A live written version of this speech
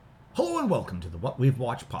and welcome to the What We've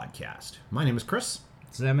Watched podcast. My name is Chris.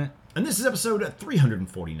 It's Emmett. And this is episode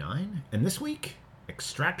 349. And this week,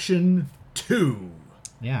 Extraction 2.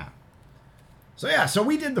 Yeah. So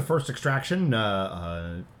we did the first Extraction,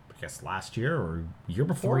 I guess last year or year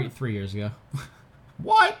before? Three years ago.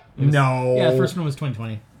 What? No. Yeah, the first one was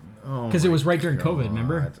 2020. Because it was right during COVID,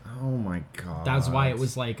 remember? Oh my god. That's why it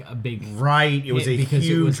was like a big... Right, it was a because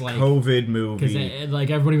huge it was like, COVID movie. Because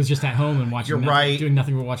like everybody was just at home and watching doing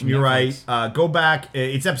nothing but watching You're Netflix. right. Go back.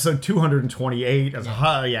 It's episode 228.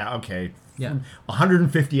 Okay. Yeah.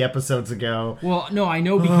 150 episodes ago. Well, no, I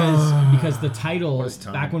know because the title,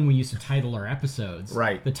 back when we used to title our episodes,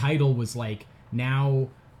 right. The title was like, now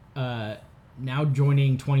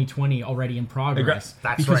joining 2020 already in progress.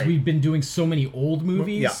 That's because right. we've been doing so many old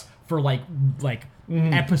movies for like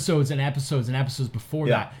episodes and episodes and episodes before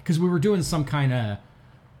that. Because we were doing some kind of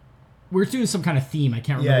theme. I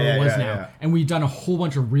can't remember what it was now. Yeah. And we'd done a whole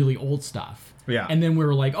bunch of really old stuff. Yeah. And then we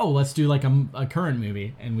were like, oh, let's do like a current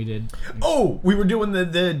movie. And we did. Oh, we were doing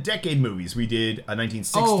the decade movies. We did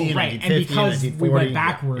 1960, right. 1950, and because 1940. we went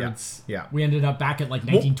backwards, we ended up back at like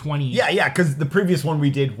 1920. Well, because the previous one we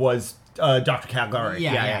did was Dr. Caligari.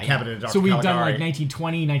 Cabinet of Dr. So we've Caligari. done like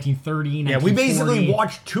 1920, 1930, 1940. Yeah, we basically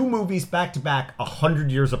watched two movies back to back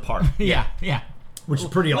 100 years apart. Yeah. Which is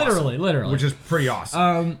pretty awesome. Literally. Which is pretty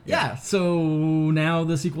awesome. So now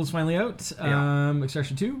the sequel's finally out.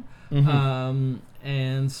 Extraction 2. Mm-hmm.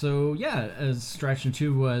 And so, Extraction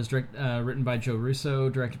 2 was written by Joe Russo,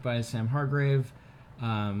 directed by Sam Hargrave,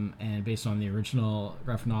 and based on the original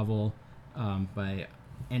graphic novel by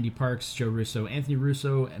Andy Parks, Joe Russo, Anthony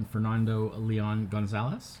Russo, and Fernando Leon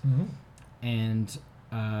Gonzalez. Mm-hmm. And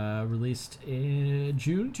released in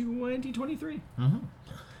June 2023. Mm-hmm.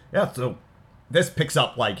 Yeah, so this picks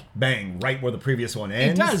up like bang right where the previous one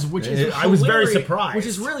ends. It does, which is I was very surprised. Which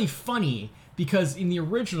is really funny because in the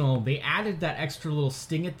original they added that extra little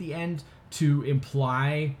sting at the end to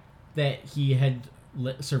imply that he had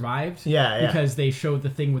survived. Yeah. Because they showed the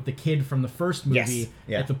thing with the kid from the first movie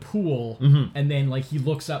at the pool, and then like he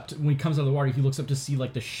looks up when he comes out of the water, he looks up to see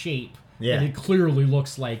like the shape. Yeah. And it clearly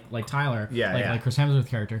looks like Tyler, like Chris Hemsworth's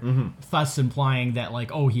character, thus implying that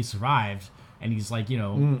like, oh, he survived. And he's like,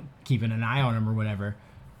 keeping an eye on him or whatever.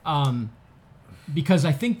 Because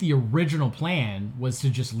I think the original plan was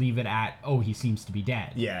to just leave it at, oh, he seems to be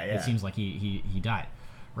dead. Yeah. It seems like he died,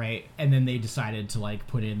 right? And then they decided to like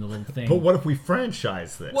put in the little thing. But what if we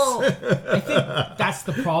franchise this? Well, I think that's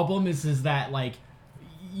the problem is that like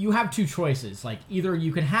you have two choices. Like either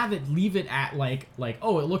you can leave it at like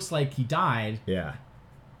oh, it looks like he died. Yeah.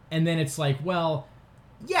 And then it's like, well,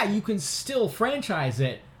 yeah, you can still franchise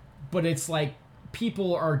it. But it's like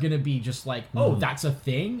people are gonna be just like, oh, that's a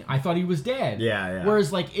thing. I thought he was dead. Yeah.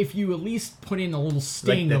 Whereas like if you at least put in a little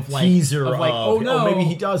sting like of teaser of like, oh no, maybe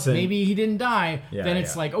he doesn't. Maybe he didn't die. Then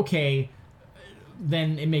it's like okay,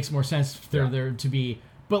 then it makes more sense for there to be.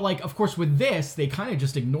 But like of course with this, they kind of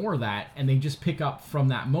just ignore that and they just pick up from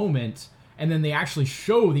that moment. And then they actually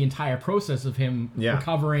show the entire process of him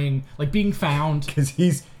recovering, like being found. Because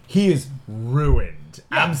he is ruined.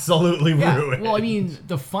 Yeah. Absolutely ruined. Well, I mean,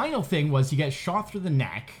 the final thing was he gets shot through the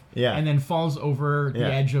neck and then falls over the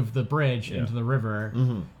edge of the bridge into the river.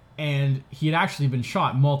 Mm-hmm. And he had actually been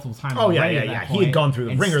shot multiple times already at that point. He had gone through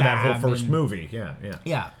the ringer that whole first movie.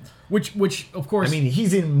 Yeah. Which, of course... I mean,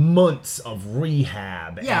 he's in months of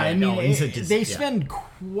rehab. Yeah, I mean, they spend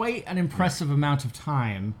quite an impressive amount of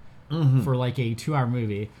time for like a 2-hour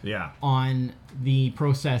movie on the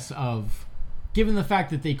process of... Given the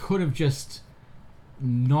fact that they could have just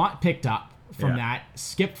not picked up from that,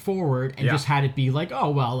 skipped forward, and just had it be like, oh,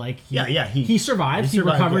 well, like, he survived, he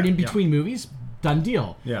recovered in between movies, done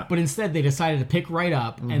deal. Yeah. But instead, they decided to pick right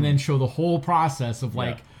up and then show the whole process of,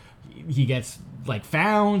 like, he gets, like,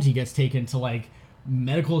 found, he gets taken to, like,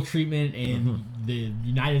 medical treatment in the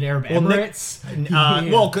United Arab Emirates.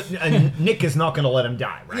 Nick is not going to let him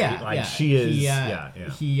die, right? She is. Nick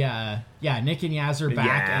and Yaz are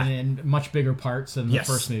back and in much bigger parts than the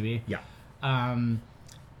first movie. Yeah. I mean,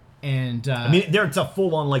 it's a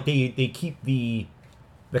full on like they keep the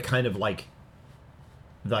kind of like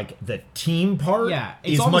the team part. Yeah,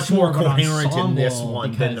 is much more coherent in this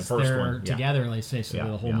one than the first one. Together, they say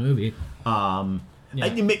the whole movie.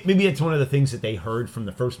 Maybe it's one of the things that they heard from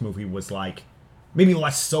the first movie was like maybe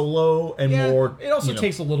less solo and more. It also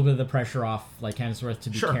takes a little bit of the pressure off like Hemsworth to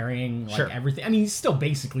be carrying everything. I mean, he's still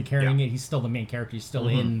basically carrying it. He's still the main character. He's still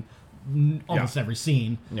in almost every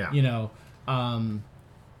scene. Yeah.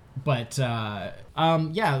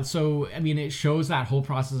 So I mean, it shows that whole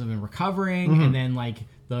process of him recovering and then like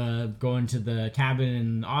the going to the cabin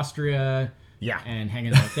in Austria and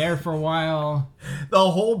hanging out there for a while.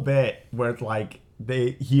 The whole bit where like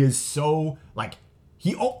he is so like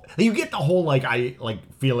you get the whole like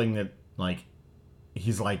feeling that like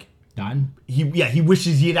he's like done. He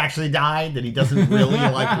wishes he had actually died, that he doesn't really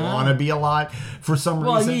like want to be alive for some reason.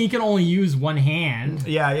 Well, I mean, he can only use one hand.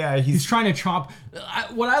 Yeah, he's trying to chop.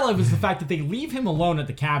 What I love is the fact that they leave him alone at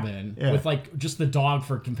the cabin with like just the dog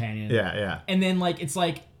for companion. Yeah. And then like it's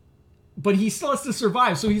like, but he still has to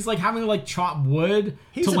survive, so he's like having to like chop wood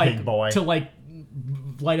to like big boy. To like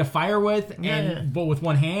light a fire with, but with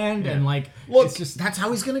one hand, and like look, it's just that's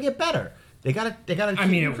how he's gonna get better. They gotta. I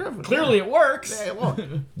mean, clearly it works. Yeah, well,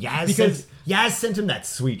 Yaz sent him that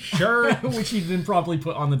sweet shirt, which he then probably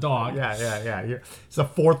put on the dog. Yeah. It's a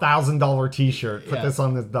 $4,000 T-shirt. Put this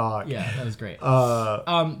on this dog. Yeah, that was great.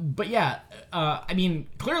 But yeah, I mean,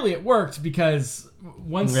 clearly it worked because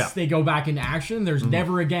once they go back into action, there's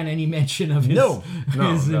never again any mention of his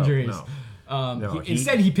injuries. No.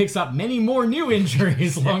 Instead, he picks up many more new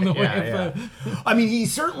injuries along the way. I mean, he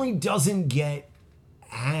certainly doesn't get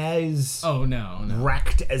as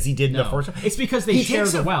wrecked as he did in the first one. It's because they share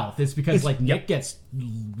the wealth. It's because like Nick gets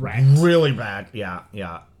wrecked really bad. Yeah.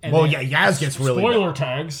 And Yaz gets really spoiler bad.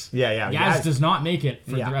 Tags. Yeah. Yaz does not make it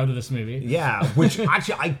out of this movie. Yeah, which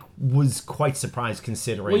actually I was quite surprised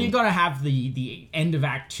considering. Well, you gotta have the end of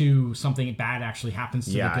Act 2, something bad actually happens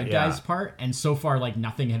to the good guys part, and so far like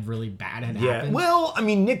nothing had really bad had happened. Well, I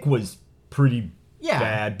mean Nick was pretty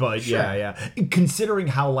bad, but sure. Considering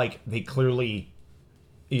how like they clearly.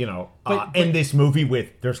 In this movie with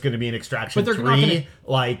there's going to be an Extraction 3,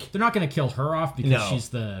 they're not going to kill her off because she's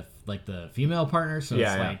the female partner, so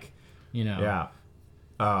it's like,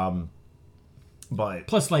 but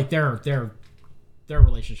plus like their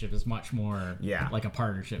relationship is much more like a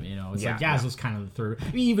partnership, It's like Yaz was kind of the third. I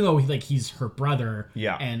mean, even though like he's her brother,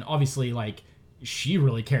 and obviously like she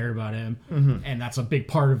really cared about him, and that's a big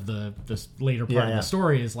part of this later part of the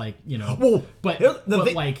story is like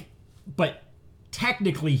but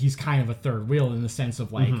technically he's kind of a third wheel in the sense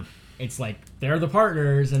of like it's like they're the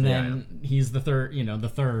partners and then he's the third, the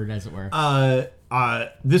third as it were.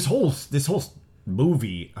 This whole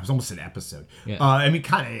movie, I was almost an episode. I mean,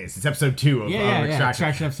 kind of is. It's episode 2 of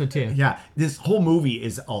Extraction episode 2. Yeah, this whole movie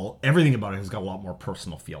is everything about it has got a lot more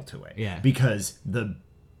personal feel to it. Yeah, because the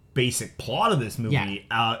basic plot of this movie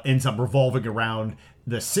ends up revolving around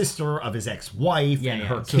the sister of his ex-wife and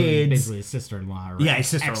her kids. Basically his sister-in-law. Or his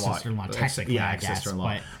sister-in-law. Ex-sister-in-law, technically, I guess.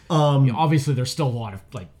 Sister-in-law. But, obviously, there's still a lot of,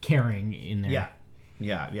 like, caring in there.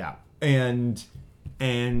 Yeah. And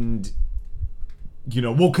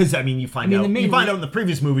because, I mean, you find out in the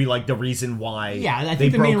previous movie, like, the reason why I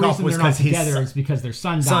think the main reason they're not together is because their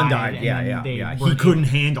son died. He couldn't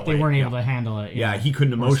handle it. They weren't able to handle it. Yeah, he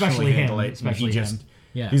couldn't emotionally handle it. Especially him.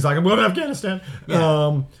 Yeah. He's like, I'm going to Afghanistan.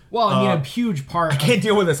 Yeah. A huge part... I can't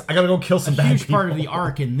deal with this. I got to go kill some bad people. A huge part of the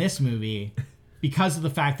arc in this movie, because of the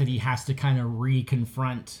fact that he has to kind of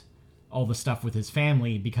re-confront all the stuff with his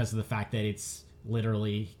family, because of the fact that it's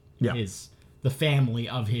literally the family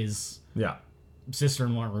of his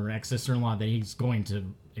sister-in-law or ex-sister-in-law that he's going to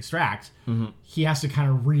extract, he has to kind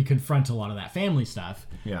of re-confront a lot of that family stuff.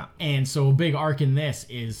 Yeah. And so a big arc in this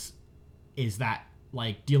is that,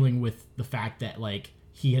 like, dealing with the fact that, like,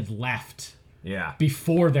 he had left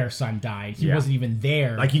before their son died. He wasn't even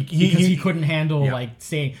there. Like because he couldn't handle like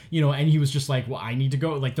saying, and he was just like, well, I need to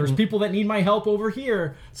go. Like, there's people that need my help over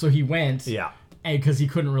here. So he went. Yeah. And because he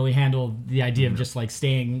couldn't really handle the idea of just like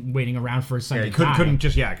waiting around for his son to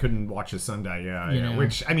die. Couldn't watch his son die. Yeah.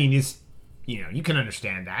 Which, I mean, is, you can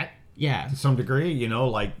understand that. Yeah. To some degree,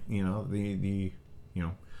 But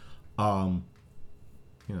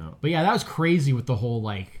yeah, that was crazy with the whole,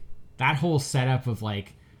 like, that whole setup of,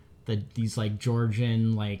 like, these like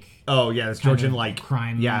Georgian, like, this Georgian like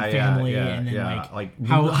crime family, and then like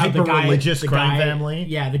how hyper religious crime family.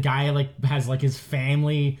 Yeah, the guy like has like his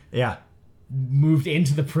family moved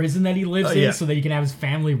into the prison that he lives in so that he can have his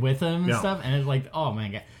family with him and stuff. And it's like, oh my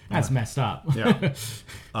god, that's messed up.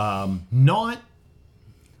 Not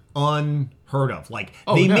unheard of. Like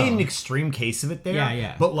they made an extreme case of it there.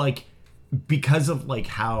 Yeah. But like because of like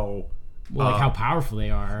how. Well, like how powerful they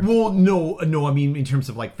are. Well, no. I mean, in terms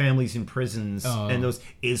of like families in prisons and those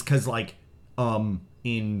is because like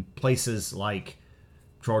in places like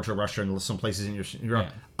Georgia, Russia, and some places in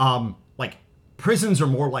Europe, like prisons are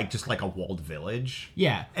more like just like a walled village.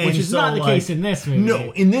 Yeah, which is not the case in this movie.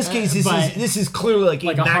 No, in this case, this is clearly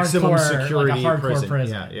like a maximum security hardcore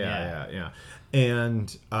prison. Yeah.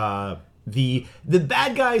 And the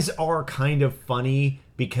bad guys are kind of funny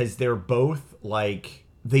because they're both like.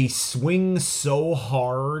 They swing so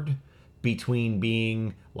hard between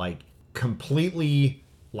being like completely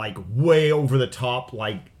like way over the top,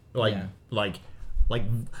 like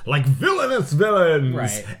villainous villains,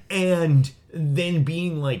 right? And then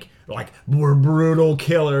being like we're brutal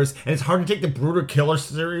killers, and it's hard to take the brutal killer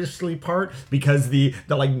seriously part because the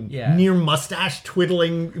near mustache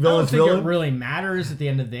twiddling villains. I don't think it really matters at the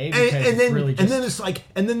end of the day, because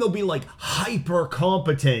and then they'll be like hyper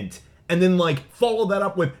competent. And then, like, follow that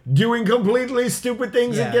up with doing completely stupid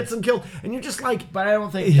things and get them killed. And you're just like... But I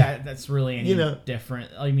don't think that's really any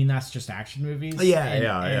different. I mean, that's just action movies.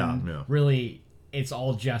 Yeah. Really, it's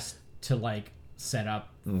all just to, like, set up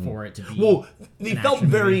for it to be... Well, they felt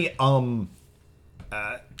very... I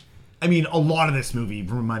mean, a lot of this movie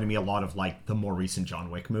reminded me a lot of, like, the more recent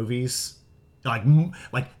John Wick movies. Like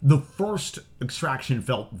the first Extraction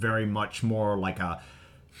felt very much more like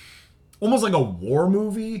almost like a war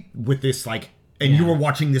movie with this, like, and you were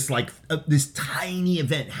watching this, like, this tiny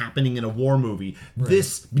event happening in a war movie. Right.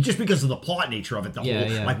 This, just because of the plot nature of it, the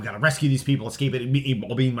whole, like, we gotta rescue these people, escape it,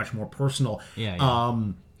 all being much more personal.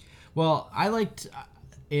 Well, I liked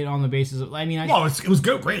it on the basis of, I mean, it was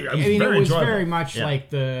good, great. It was very much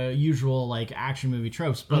like the usual, like, action movie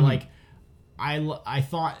tropes, but, like, I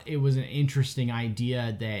thought it was an interesting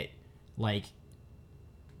idea that, like,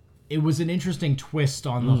 it was an interesting twist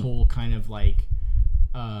on the whole kind of like,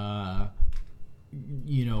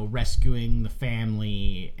 rescuing the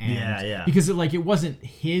family and because it wasn't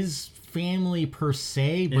his family per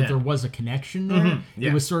se, but there was a connection there.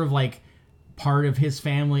 It was sort of like part of his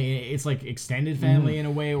family. It's like extended family in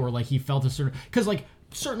a way, or like he felt a certain, because like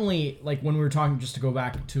certainly like when we were talking, just to go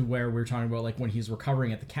back to where we were talking about like when he's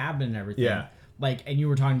recovering at the cabin and everything, like, and you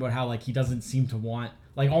were talking about how like he doesn't seem to want.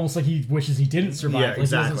 Like, almost like he wishes he didn't survive. He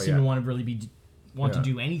doesn't seem to want to really want to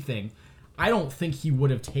do anything. I don't think he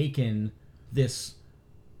would have taken this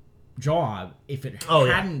job if it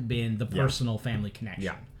hadn't been the personal family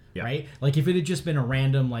connection. Right? Like, if it had just been a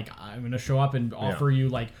random, like, I'm going to show up and offer you,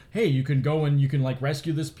 like, hey, you can go and you can, like,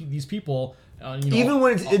 rescue these people. Even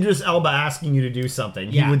when it's Idris Elba asking you to do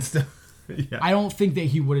he would still... I don't think that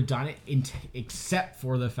he would have done it except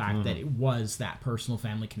for the fact that it was that personal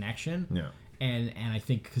family connection. And I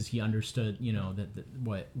think because he understood, that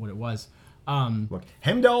what it was. Look,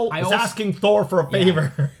 Heimdall was asking Thor for a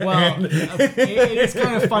favor. Well, it's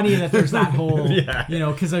kind of funny that there's that whole,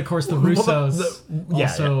 because of course the Russos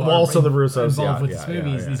also the Russos involved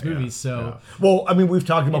with these movies. So, well, I mean, we've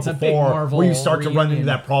talked about before where you start to run into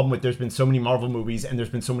that problem with there's been so many Marvel movies and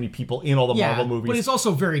there's been so many people in all the Marvel movies. But it's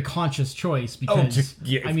also a very conscious choice because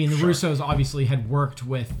the Russos obviously had worked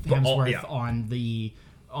with Hemsworth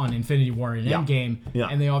on Infinity War and Endgame,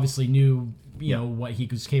 and they obviously knew what he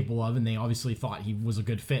was capable of, and they obviously thought he was a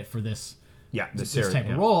good fit for this type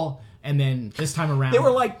of role. And then this time around, they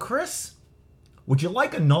were like, Chris, would you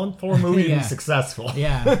like a non-Thor movie to be successful?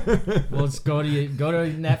 Well, let's go to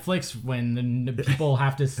Netflix when the people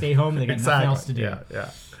have to stay home. They got nothing else to do.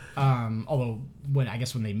 Although when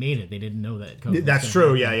they made it, they didn't know that COVID that's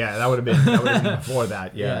true. That would have been before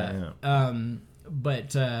that.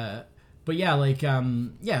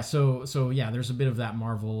 So there's a bit of that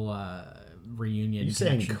Marvel reunion. You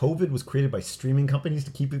saying COVID was created by streaming companies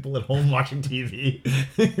to keep people at home watching TV?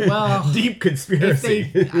 Well, deep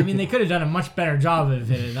conspiracy. They could have done a much better job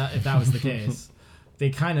of it if that was the case. They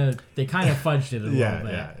kind of fudged it a little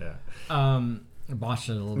bit. Botched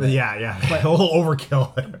it a little bit. But, a little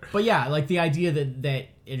overkill. But like the idea that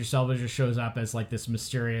Idris Elba just shows up as like this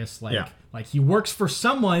mysterious like he works for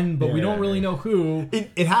someone, but we don't really know who.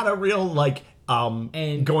 It had a real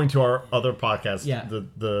and going to our other podcast,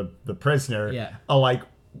 the Prisoner, like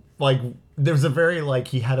there's a very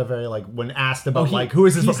he had a very when asked about who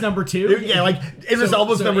is this? He's number 2. Idris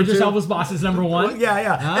Elba's number 2. Idris Elba's boss is number 1. And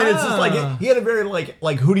it's just he had a very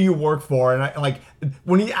who do you work for? And I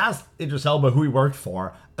when he asked Idris Elba who he worked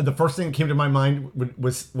for, the first thing that came to my mind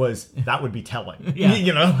was that would be telling.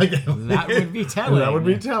 That would be telling. That would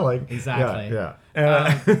be telling. Exactly.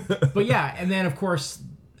 But and then of course.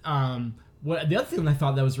 The other thing I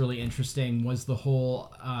thought that was really interesting was the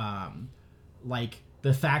whole,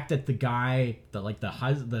 the fact that the guy,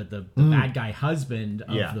 the bad guy husband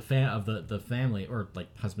of the family, or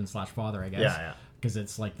husband/father, I guess, because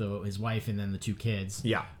it's his wife and then the 2 kids.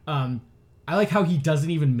 I like how he doesn't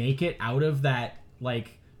even make it out of that he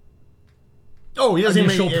doesn't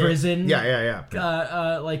initial prison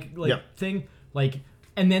thing,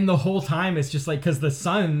 and then the whole time it's just because the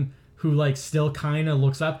son, who still kind of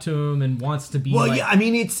looks up to him and wants to be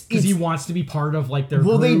it's because he wants to be part of their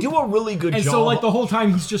group. They do a really good job. And so the whole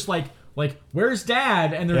time he's just like, where's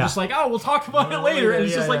Dad? And they're just like, oh, we'll talk about it later. And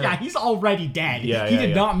it's just like, he's already dead. He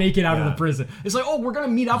did not make it out of the prison. It's like, oh, we're going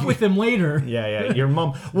to meet up with him later. Your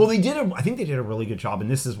mom. Well, I think they did a really good job.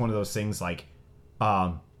 And this is one of those things like,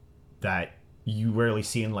 that you rarely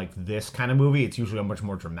see in like this kind of movie. It's usually a much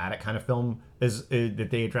more dramatic kind of film that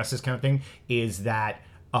they address this kind of thing, is that,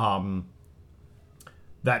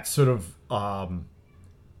 that sort of,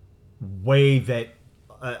 way that,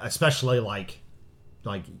 especially like,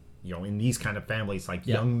 you know, in these kind of families, like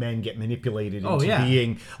young men get manipulated into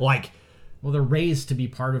being like, well, they're raised to be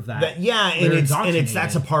part of that.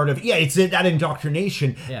 That's a part of it's that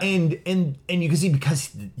indoctrination, and you can see,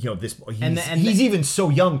 because you know this he's even so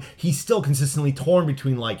young, he's still consistently torn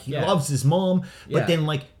between like he loves his mom, but then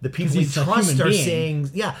like the people he trusts are saying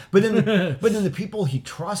but then the people he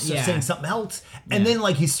trusts are saying something else, and then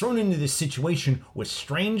like he's thrown into this situation with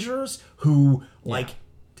strangers who like.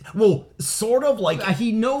 Well, sort of like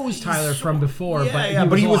he knows Tyler from before,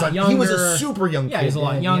 but he was a super young kid. Yeah, he's a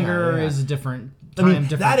lot younger. Is a different time.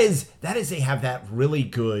 That is they have that really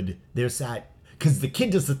good. There's that, because the kid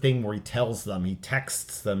does the thing where he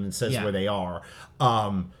texts them and says where they are,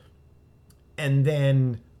 and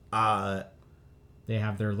then they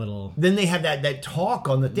have their little. Then they have that talk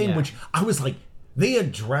on the thing, which I was like, they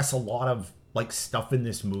address a lot of like stuff in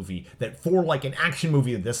this movie that for like an action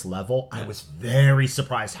movie of this level, I was very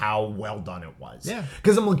surprised how well done it was. Yeah.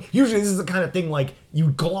 Because I'm like, usually this is the kind of thing like you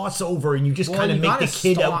gloss over and you just kind of make the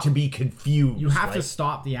kid out to be confused. You have to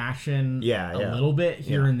stop the action a little bit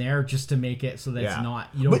here and there just to make it so that it's not,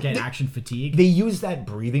 you don't get action fatigue. They use that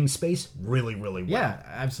breathing space really, really well. Yeah,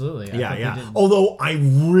 absolutely. Although I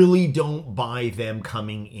really don't buy them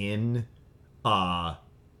coming in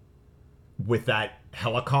with that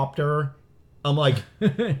helicopter. I'm like,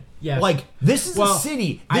 like, this is a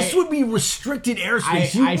city. This would be restricted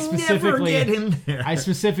airspace. You never get in there. I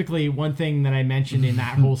specifically, one thing that I mentioned in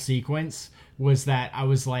that whole sequence was that I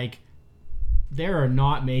was like, they are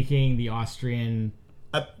not making the Austrian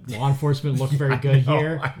law enforcement look very good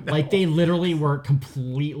here. Like, they literally were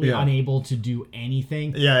completely unable to do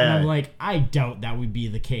anything. And I'm like, I doubt that would be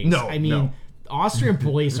the case. Austrian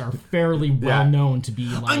police are fairly well known to be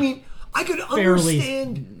like... I could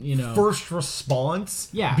understand first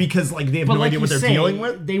response, because like they have no idea what they're dealing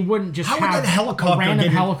with. They wouldn't just have a random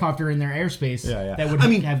helicopter in their airspace that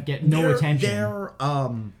would get no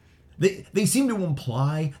attention. They seem to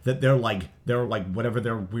imply that they're like whatever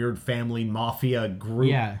their weird family mafia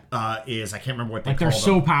group is. I can't remember what they call them. They're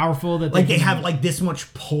so powerful that they have like this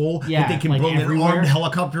much pull that they can bring an armed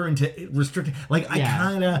helicopter into restricted. Like I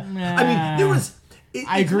kind of, I mean, there was.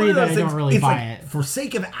 I agree that I don't really buy it. For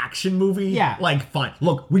sake of action movie, like, fine.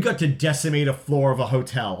 Look, we got to decimate a floor of a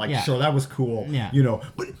hotel. Like, sure, that was cool. You know,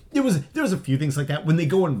 but there was a few things like that. When they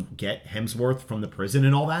go and get Hemsworth from the prison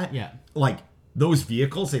and all that, like, those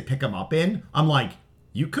vehicles they pick him up in, I'm like,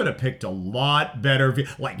 you could have picked a lot better.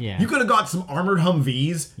 You could have got some armored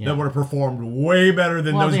Humvees that would have performed way better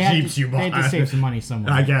than those Jeeps you bought. They had to save some money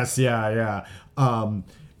somewhere. I guess,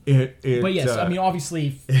 but yes, I mean, obviously,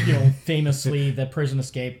 famously, the prison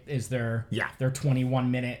escape is their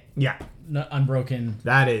 21-minute unbroken.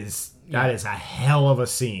 That is a hell of a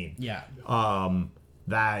scene. It's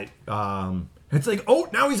like, oh,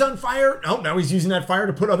 now he's on fire. Oh, now he's using that fire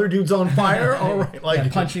to put other dudes on fire. All right,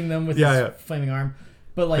 like punching them with his flaming arm.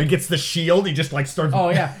 But like, he gets the shield. He just like starts. Oh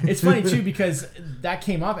yeah, it's funny too because that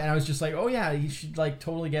came up and I was just like, oh yeah, you should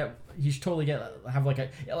totally get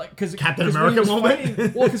because Captain America moment.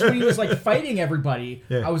 Because when he was like fighting everybody,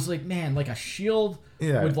 I was like, man, like a shield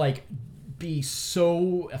would like be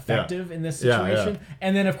so effective in this situation.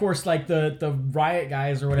 And then of course like the riot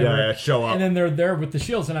guys or whatever show up, and then they're there with the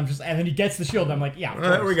shields, and then he gets the shield. And I'm like,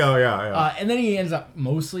 there we go, and then he ends up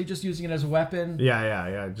mostly just using it as a weapon.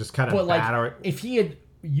 Just kind of. But like, if he had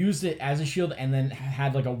used it as a shield and then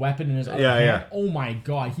had like a weapon in his other hand, oh my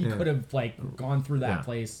god, he could have like gone through that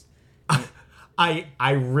place.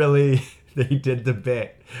 I really, they did the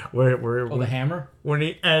bit where the hammer, when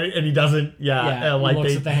he and he doesn't like he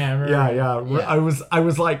looks at the hammer. I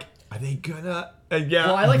was like, are they gonna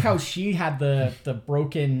well, I like how she had the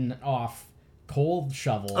broken off coal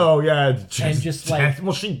shovel. Oh yeah, and just like,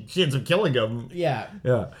 well, she ends up killing him.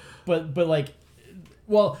 But like,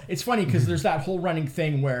 well, it's funny because there's that whole running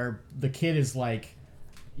thing where the kid is like,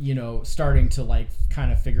 starting to like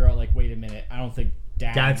kind of figure out like, wait a minute, I don't think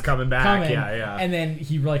Dad's coming back. And then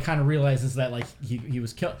he like kind of realizes that like he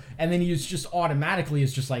was killed, and then he was just automatically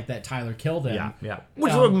is just like that Tyler killed him.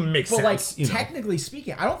 Which would make sense. But like, technically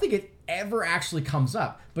speaking, I don't think it ever actually comes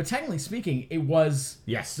up. But technically speaking, it was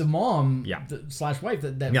the mom slash wife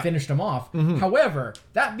that finished him off. Mm-hmm. However,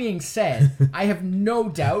 that being said, I have no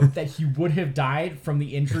doubt that he would have died from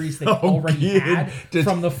the injuries that he already had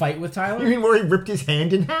from the fight with Tyler. You mean where he ripped his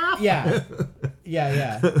hand in half? Yeah. He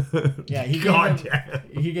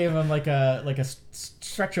gave him like a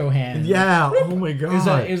stretcho hand. Yeah. Oh my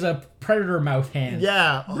god. It was a predator mouth hand.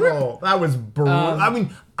 Yeah. Oh, that was brutal. I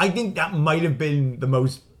mean, I think that might have been the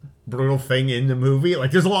most brutal thing in the movie.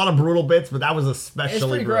 Like, there's a lot of brutal bits, but that was especially it's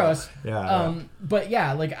pretty brutal. Gross. But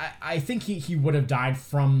yeah, like I think he would have died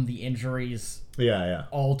from the injuries.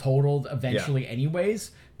 All totaled eventually,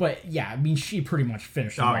 anyways. But yeah, I mean, she pretty much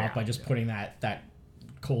finished him off by just putting that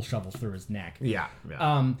coal shovel through his neck.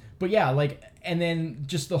 But yeah, like, and then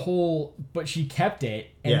just the whole, but she kept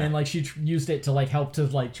it, and then like she used it to like help to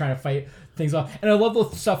like try to fight things off. And I love the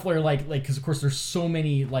stuff where like because of course there's so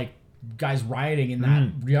many like guys rioting in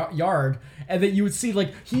that yard, and then you would see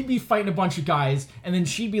like he'd be fighting a bunch of guys, and then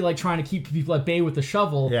she'd be like trying to keep people at bay with the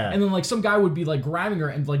shovel, and then like some guy would be like grabbing her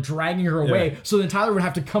and like dragging her away, so then Tyler would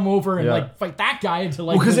have to come over and like fight that guy into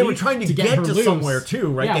like because they were trying to get to somewhere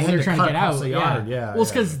too, right? They were trying to get out. The yard. Well,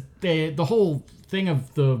 it's because the whole thing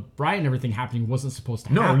of the riot and everything happening wasn't supposed to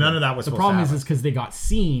happen. No, none of that was supposed to happen. The problem is because they got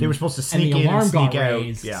seen. They were supposed to sneak and the in alarm and sneak got out.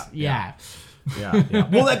 Raised. Yeah.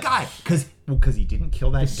 Well, that guy, because he didn't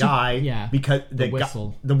kill that guy, because the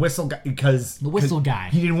whistle guy, because the whistle guy,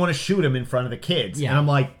 he didn't want to shoot him in front of the kids. And I'm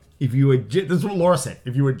like, if you had, this is what Laura said,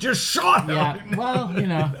 if you had just shot him. Yeah, well,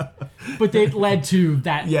 but they led to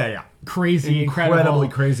that. Crazy, incredibly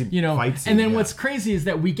crazy, fight scene. And then what's crazy is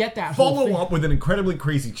that we get that follow up with an incredibly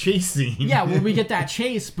crazy chase scene. Yeah, well, we get that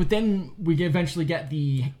chase, but then we eventually get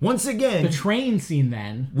once again the train scene.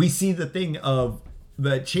 Then we see the thing of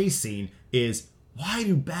the chase scene is, why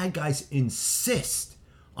do bad guys insist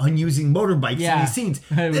on using motorbikes in these scenes?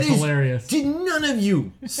 It was hilarious. Did none of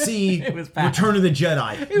you see Return of the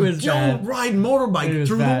Jedi? It was Don't ride motorbike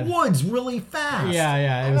through the woods really fast.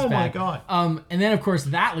 Yeah, it was bad. Oh my god. And then of course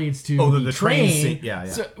that leads to the train scene.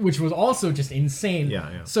 So, which was also just insane.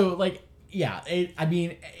 Yeah. So like,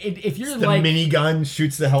 if you're the like minigun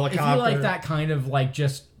shoots the helicopter. If you like that kind of like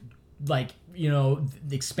just like the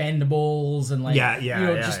Expendables and like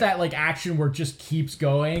that like action where it just keeps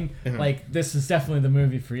going, like this is definitely the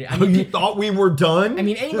movie for you. I mean, you thought we were done? I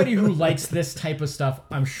mean, anybody who likes this type of stuff,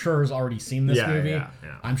 I'm sure has already seen this movie. Yeah.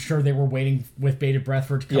 I'm sure they were waiting with bated breath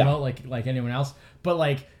for it to come out like anyone else. But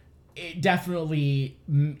like, it definitely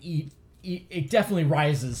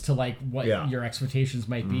rises to like what your expectations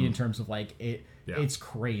might be in terms of like it. It's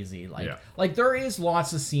crazy. Like there is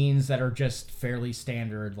lots of scenes that are just fairly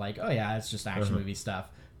standard. Like, oh yeah, it's just action movie stuff.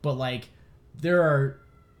 But like there are,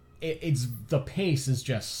 it's the pace is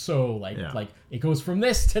just so like it goes from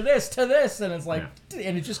this to this to this, and it's like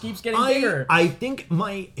and it just keeps getting bigger. I think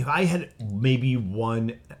if I had maybe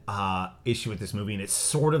one issue with this movie, and it's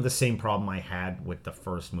sort of the same problem I had with the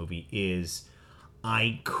first movie, is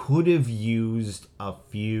I could have used a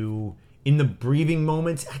few. In the breathing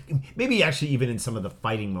moments, maybe actually even in some of the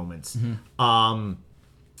fighting moments,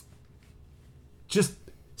 just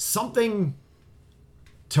something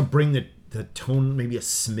to bring the tone maybe a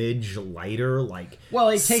smidge lighter. Like, well,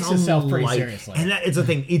 it takes itself pretty seriously, and it's a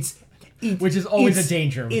thing. Which is always a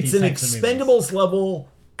danger. With it's an Expendables level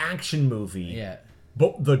action movie.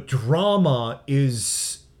 But the drama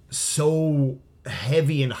is so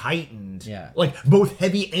heavy and heightened. Like both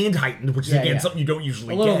heavy and heightened, which is again something you don't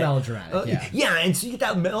usually get. A little melodramatic. And so you get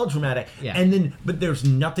that melodramatic. And then but there's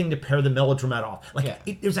nothing to pair the melodramatic off.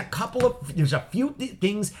 Like there's a few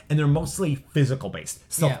things, and they're mostly physical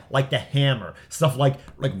based. Stuff like the hammer. Stuff like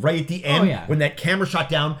right at the end when that camera shot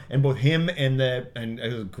down and both him and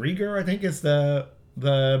Grieger, I think is the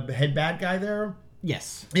head bad guy there.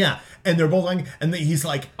 Yes. Yeah, and they're both like, and he's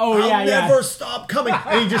like, I'll never stop coming.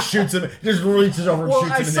 And he just shoots him, just reaches over and shoots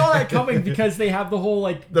him. I saw that coming because they have the whole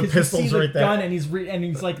like the pistols right there, gun, and he's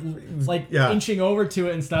like inching over to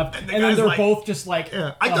it and stuff, and then they're both just like.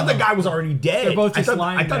 I thought the guy was already dead. They're both just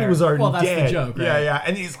lying there. I thought he was already dead. Well, that's the joke, right? Yeah,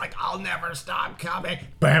 and he's like, I'll never stop coming.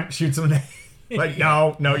 Bam, shoots him. Like,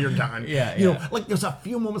 no, you're done. You know, like there's a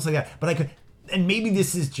few moments like that, but I could. And maybe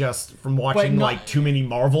this is just from watching like too many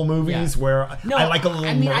Marvel movies where I like a little.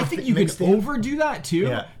 I mean, I think you can overdo that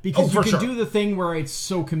too, because you can do the thing where it's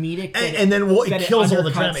so comedic, and then it kills all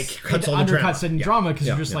the drama. It cuts all the drama. Undercuts any drama because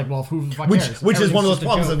you're just like, well, who the fuck cares? Which is one of those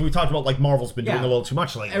problems that we talked about. Like Marvel's been doing a little too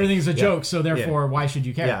much lately. Everything's a joke, so therefore, why should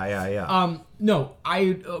you care? No, I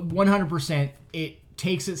 100%. It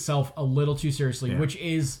takes itself a little too seriously, which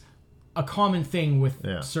is a common thing with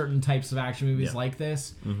certain types of action movies like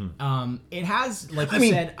this. It has, like you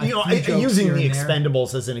said, using the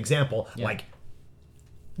Expendables as an example, like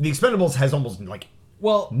the Expendables has almost like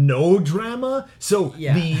no drama. So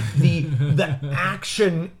the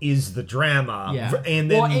action is the drama,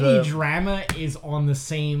 and then any drama is on the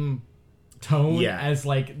same tone as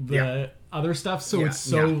like the other stuff. So it's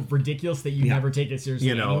so ridiculous that you never take it seriously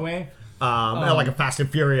anyway. Like a Fast and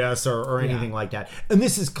Furious or anything like that. And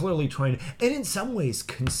this is clearly trying to, and in some ways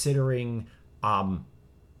considering,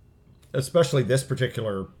 especially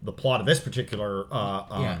the plot of this particular,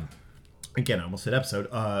 again, I almost said episode,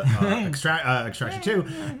 Extraction 2,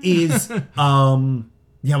 is,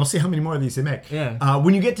 we'll see how many more of these they make.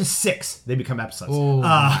 When you get to 6, they become episodes.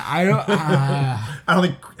 I don't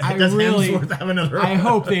think Hemsworth have another. I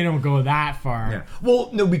hope they don't go that far. Yeah.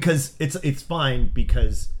 Well, no, because it's fine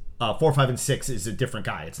because 4, 5, and 6 is a different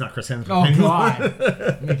guy. It's not Chris Hemsworth. Oh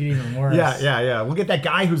God, make it even worse. Yeah. We'll get that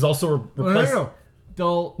guy who's also replaced. No.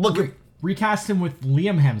 They'll recast him with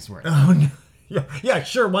Liam Hemsworth. Oh no. Yeah,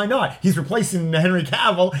 sure. Why not? He's replacing Henry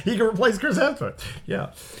Cavill. He can replace Chris Hemsworth.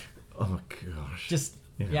 Yeah. Oh gosh. Just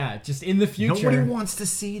in the future. Nobody wants to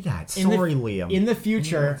see that. Sorry, Liam. In the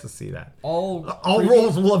future, nobody wants to see that. All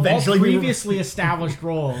roles will eventually be previously established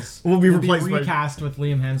roles will be recast with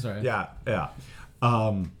Liam Hemsworth. Yeah.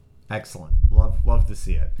 Excellent. Love to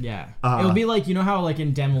see it. Yeah. It'll be like, you know how like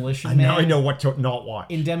in Demolition Man. Now I know what to not watch.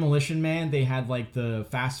 In Demolition Man, they had like the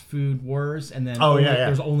fast food wars, and then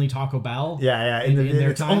there's only Taco Bell. Yeah. In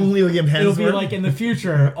their it's time. Only Liam Hemsworth. It'll be like in the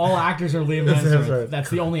future, all actors are Liam Hemsworth. That's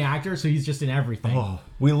the only actor, so he's just in everything. Oh,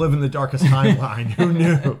 we live in the darkest timeline. Who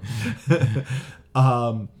knew?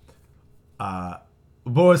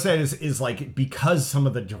 What I was saying is like, because some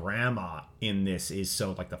of the drama in this is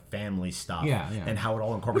so like the family stuff and how it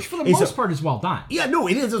all incorporates. Which for the most part is well done. Yeah, no,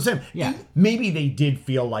 it is the same. Yeah. Maybe they did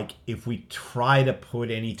feel like if we try to put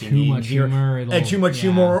anything too much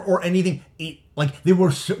humor or anything, like they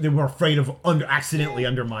were afraid of accidentally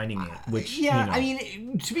undermining it. Which I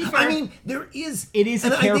mean, to be fair, it is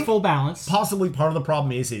a careful balance. Possibly part of the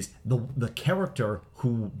problem is the character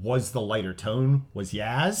who was the lighter tone was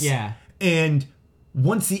Yaz. Yeah. And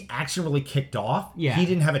once the action really kicked off, he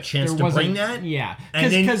didn't have a chance to bring that. Yeah. And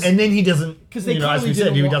then he doesn't, because as we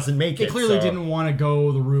said, he doesn't make it. They clearly didn't want to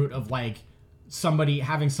go the route of like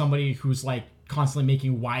having somebody who's like constantly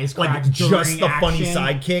making wisecracks like just the action. funny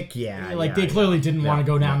sidekick. Yeah. Like they clearly didn't want to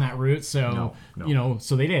go down that route. So, no.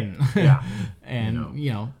 So they didn't. Yeah.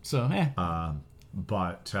 And, so,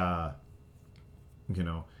 but, but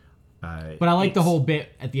I like the whole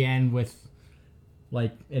bit at the end with,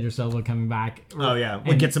 like Idris Elba coming back.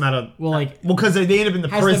 What gets him out of... because they end up in the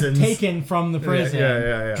has prisons. Them taken from the prison.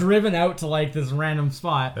 Yeah. Driven out to like this random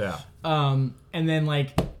spot. Yeah. And then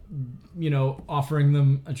like, offering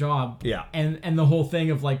them a job. Yeah. And the whole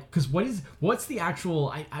thing of like, because what's the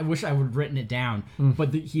actual... I wish I would have written it down.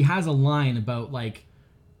 But he has a line about like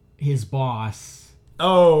his boss...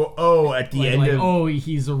 at the end of...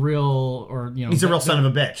 he's a real... Or, he's a real son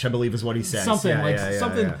of a bitch, I believe is what he says. Something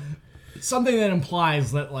something that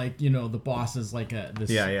implies that, like, the boss is like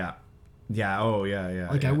this. Yeah.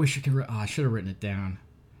 Like, I wish I could. I should have written it down.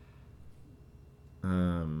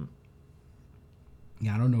 Yeah,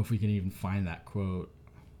 I don't know if we can even find that quote.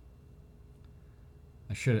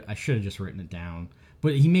 I should have just written it down.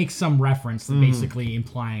 But he makes some reference, basically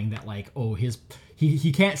implying that, like,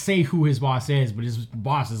 he can't say who his boss is, but his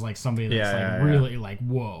boss is like somebody that's really like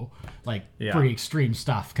whoa, like pretty extreme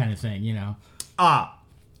stuff, kind of thing,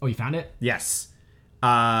 Oh, you found it? Yes.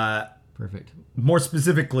 Perfect. More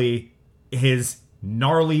specifically, his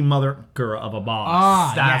gnarly mother of a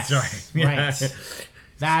boss. That's yes. right. Right.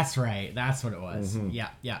 That's right. That's what it was. Mm-hmm.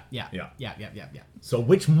 Yeah. So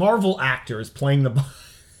which Marvel actor is playing the boss?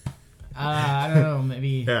 I don't know.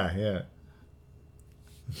 Maybe. Yeah.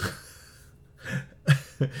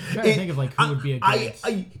 I'm trying to think of like who would be a good.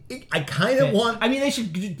 I kind of want. I mean, they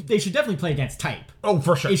should definitely play against type. Oh,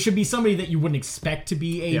 for sure. It should be somebody that you wouldn't expect to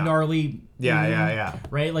be a gnarly. Yeah.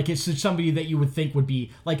 Right, like it's somebody that you would think would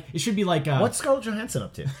be like. It should be like. What's Scarlett Johansson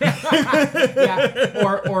up to?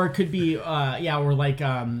 or it could be or like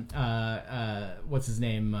what's his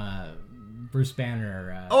name. Bruce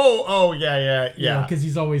Banner. Yeah. Because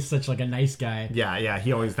he's always such like a nice guy. Yeah.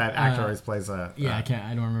 He always that actor always plays a. I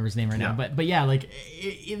don't remember his name right now, but yeah, like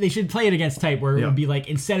they should play it against type where it would be like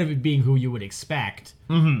instead of it being who you would expect.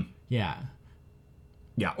 Mm-hmm. Yeah.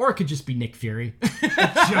 Yeah. Or it could just be Nick Fury.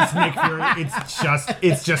 It's just Nick Fury.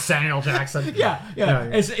 It's just Samuel Jackson. Yeah.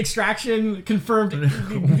 As Extraction confirmed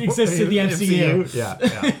exists in the MCU.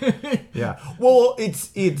 Yeah. Well,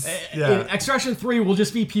 it's Extraction 3 will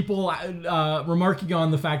just be people remarking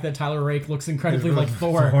on the fact that Tyler Rake looks incredibly like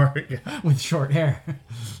Thor with short hair.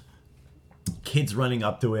 Kids running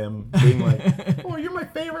up to him, being like, "Oh, you're my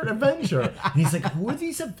favorite Avenger." And he's like, "Who are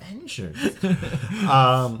these Avengers?"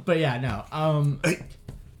 But yeah, no.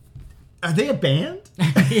 Are they a band?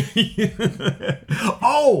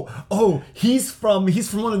 oh, he's from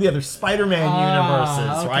one of the other Spider-Man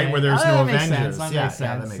universes, right? Where there's no Avengers. That makes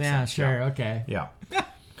sense. Yeah, sure, okay. Yeah.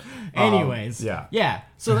 Anyways, yeah.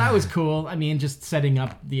 So that was cool. I mean, just setting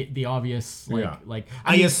up the obvious,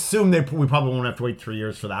 I assume we probably won't have to wait 3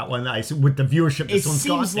 years for that one. I assume with the viewership this one's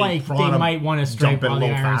got, it seems like they might want to strike while the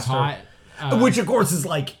iron's hot. Which, of course, is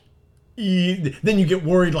like, then you get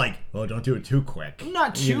worried, like, oh, don't do it too quick.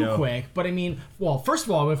 Not too quick, but I mean, well, first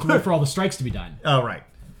of all, we have to wait for all the strikes to be done. Oh, right.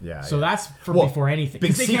 Yeah. So that's before anything.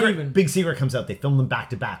 Big Secret comes out. They film them back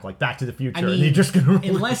to back, like Back to the Future. I mean, and they're just gonna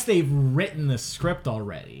unless they've written the script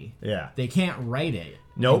already. Yeah. They can't write it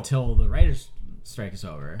until the writers' strike is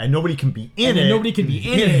over, and nobody can be in it. Nobody can be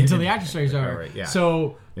in it until the actors' strike is over. Right, yeah.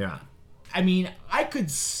 So I mean, I could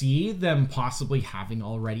see them possibly having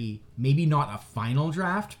already, maybe not a final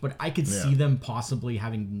draft, but I could see them possibly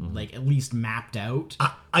having like at least mapped out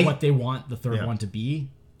what they want the third one to be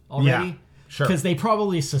already. Yeah. Sure. Because they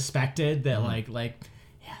probably suspected that,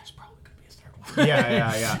 this probably could be a third one.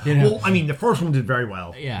 Yeah. Well, I mean, the first one did very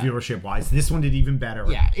well, viewership-wise. This one did even better.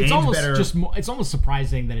 Yeah, it's almost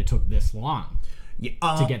surprising that it took this long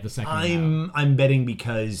to get the second one out. I'm betting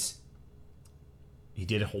because he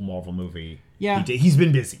did a whole Marvel movie. Yeah. He's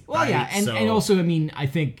been busy. Well, right? yeah, and also, I mean, I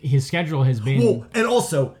think his schedule has been... Well, and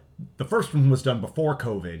also... The first one was done before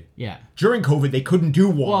COVID. Yeah. During COVID, they couldn't do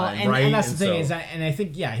one, right? And that's the thing is that, and I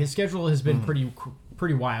think his schedule has been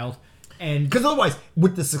pretty wild, and because otherwise,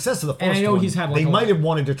 with the success of the first one, he's had they might have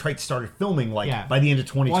wanted to try to start filming by the end of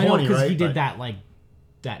 2020, well, I know, right? He did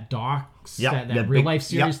that docs, that real life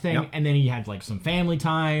series thing, and then he had like some family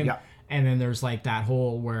time, and then there's like that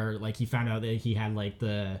whole where like he found out that he had like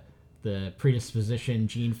the predisposition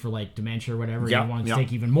gene for like dementia or whatever. He wanted to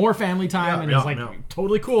take even more family time, and it's like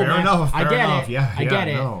totally cool. Fair enough. I get enough. it. Yeah, I get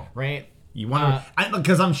it. Right? You want to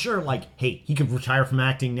because I'm sure like, hey, he can retire from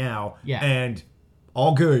acting now, and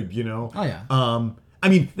all good, you know. Oh yeah. I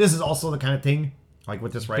mean, this is also the kind of thing like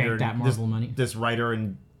with this writer, that Marvel money. This writer,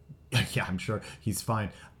 and yeah, I'm sure he's fine.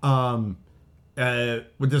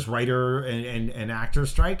 With this writer and actor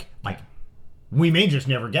strike, like. We may just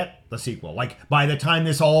never get the sequel. Like, by the time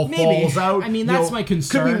this all falls out... I mean, that's my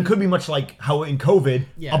concern. Could be much like how in COVID,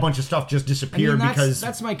 a bunch of stuff just disappeared because...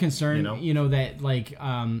 That's my concern, that, like,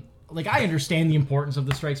 I understand the importance of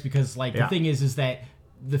the strikes because, like, the thing is that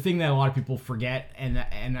the thing that a lot of people forget, and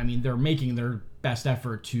I mean, they're making their best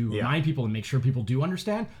effort to remind people and make sure people do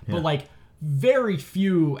understand, but, like, very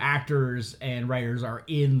few actors and writers are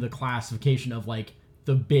in the classification of, like,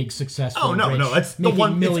 the big successful that's the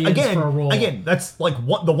one millions again, for a role. Again, that's like the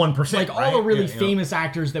 1%. Like all the really famous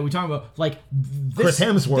actors that we talk about, like Chris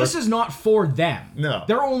Hemsworth. This is not for them. No,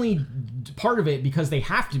 they're only part of it because they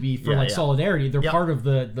have to be for solidarity. They're part of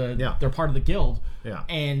they're part of the guild. Yeah,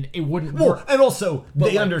 and it wouldn't work. And also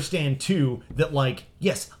they understand too that like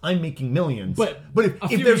yes, I'm making millions, but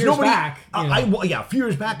if there's nobody back, a few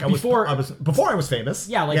years back, before I was famous.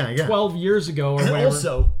 Yeah, like 12 years ago or whatever. And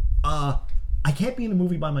also, I can't be in a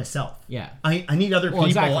movie by myself. Yeah. I need other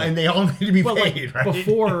people, and they all need to be paid, right?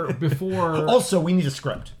 Before... Also, we need a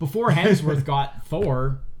script. Before Hemsworth got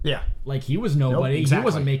Thor... Yeah. Like, he was nobody. He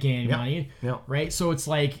wasn't making any money. Yep. Right? So it's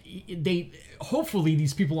like, hopefully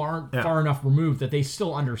these people aren't far enough removed that they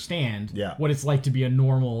still understand what it's like to be a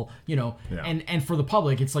normal, and for the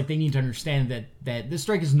public, it's like they need to understand that this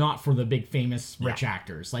strike is not for the big famous rich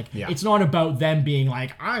actors. Like, it's not about them being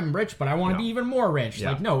like, I'm rich, but I want to be even more rich.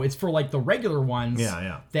 Yeah. Like, no, it's for like the regular ones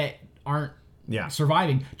that aren't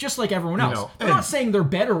surviving, just like everyone else. They're not saying they're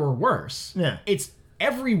better or worse. Yeah. It's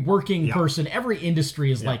every working person, every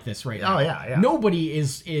industry is like this right now. Oh yeah. Nobody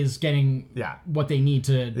is getting what they need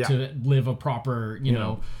to live a proper,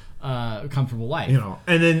 comfortable life.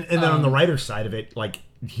 And then on the writer's side of it, like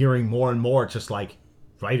hearing more and more, just like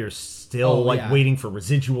writers still waiting for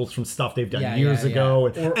residuals from stuff they've done years ago,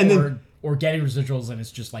 or getting residuals and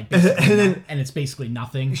it's just like and it's basically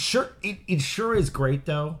nothing. Sure, it sure is great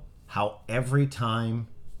though how every time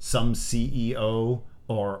some CEO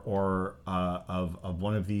or of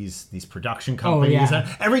one of these production companies.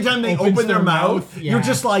 Every time they open their mouth, you're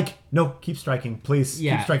just like, no, keep striking, please,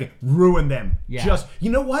 keep striking, ruin them. Yeah. Just,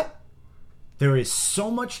 you know what? there is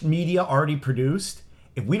so much media already produced.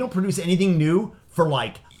 If we don't produce anything new for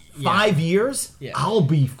like 5 years, I'll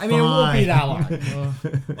be fine. I mean, it won't be that long.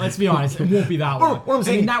 Let's be honest, it won't be that long. What I'm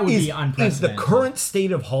saying that would be unprecedented. Is the current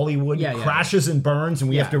state of Hollywood crashes and burns and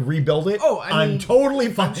we have to rebuild it? Oh, I'm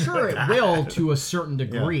totally fine. I'm sure it will to a certain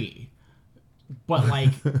degree.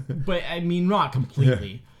 But but I mean, not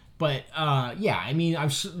completely. But I mean, I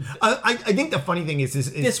think the funny thing is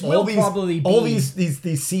this will probably be... all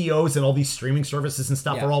these CEOs and all these streaming services and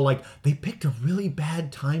stuff are all like, they picked a really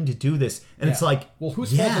bad time to do this, and it's like, well,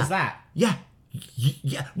 whose fault is that? Yeah.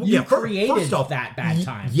 You created first off, that bad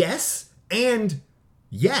time. Yes, and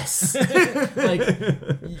yes. Like,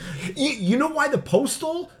 you know why the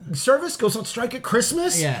postal service goes on strike at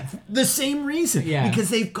Christmas? Yeah. The same reason. Yeah. Because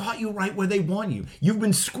they've got you right where they want you. You've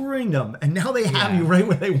been screwing them, and now they have you right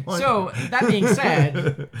where they want you. So, that being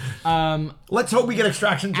said, let's hope we get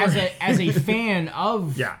Extraction 3. As a fan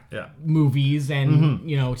of movies and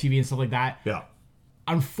TV and stuff like that. Yeah.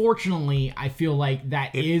 Unfortunately, I feel like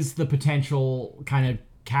that is the potential kind of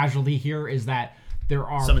casualty here, is that there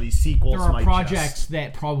are some of these sequels. There are projects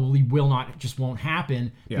that probably won't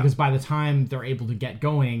happen because by the time they're able to get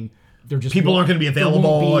going, they're just people aren't going to be available.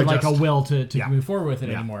 There won't be like a will to move forward with it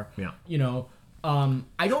anymore. Yeah.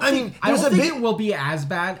 I don't think it will be as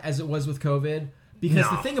bad as it was with COVID, because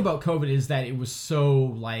the thing about COVID is that it was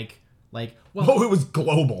so it was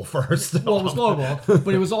global first. Well, it was global,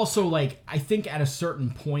 but it was also I think at a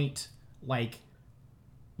certain point, by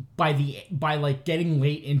getting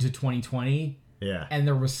late into 2020. Yeah. And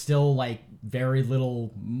there was still very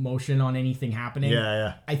little motion on anything happening.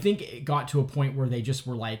 Yeah. I think it got to a point where they just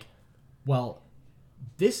were like, well,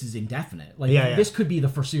 this is indefinite. This could be the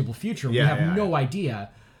foreseeable future. We have no idea.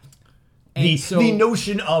 And the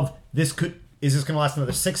notion of is this going to last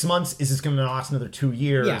another 6 months? Is this going to last another 2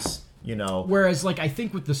 years? Yeah. Whereas I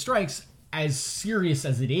think with the strikes, as serious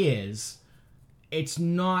as it is, it's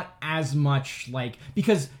not as much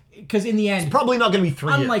because in the end, it's probably not going to be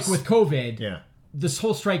 3 years. Unlike with COVID, this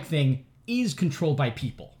whole strike thing is controlled by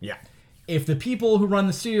people. Yeah. If the people who run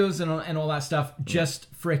the studios and all that stuff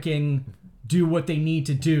just fricking do what they need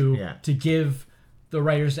to do to give the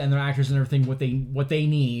writers and their actors and everything what they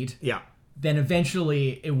need, then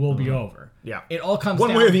eventually it will be over. Yeah. It all comes one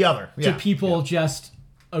down way or the other to people just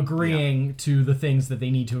agreeing to the things that they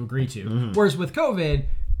need to agree to. Whereas with COVID,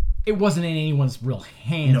 it wasn't in anyone's real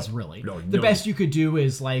hands, really. The best you could do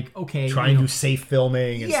is try and do safe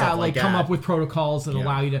filming and stuff like that. come up with protocols that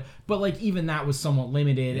allow you to. But even that was somewhat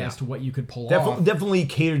limited as to what you could pull off. Definitely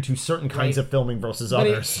catered to certain kinds of filming versus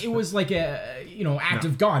others. It was like a act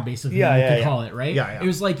of God, basically. You could call it, right? Yeah. It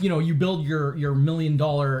was you build your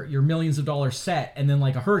millions of dollars set, and then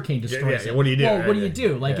a hurricane destroys it. What do you do? Well, what do you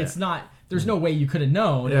do? It's not. There's no way you could have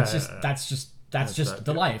known. It's just that's just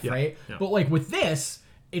the life, right? Yeah. But with this,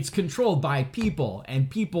 it's controlled by people, and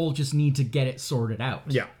people just need to get it sorted out.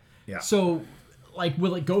 Yeah. So,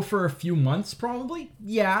 will it go for a few months? Probably.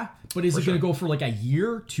 Yeah. But is it going to go for a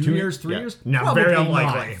year, 2 years, 3 years? No, probably very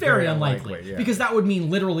unlikely. Not. Very unlikely. Because that would mean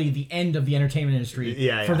literally the end of the entertainment industry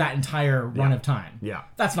for that entire run of time. Yeah.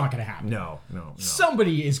 That's not going to happen. No.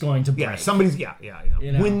 Somebody is going to break. Yeah, somebody's... Yeah.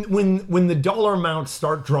 When the dollar amounts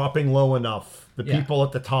start dropping low enough, the people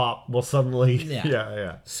at the top will suddenly...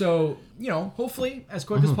 Yeah. So, hopefully, as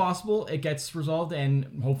quick as possible, it gets resolved,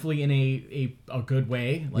 and hopefully in a good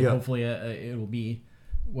way. Hopefully it'll be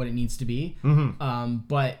what it needs to be.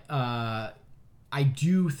 But I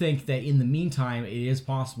do think that in the meantime, it is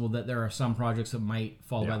possible that there are some projects that might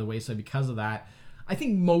fall by the wayside because of that. I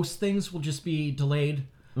think most things will just be delayed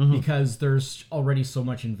because there's already so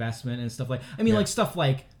much investment and stuff stuff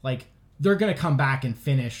like they're going to come back and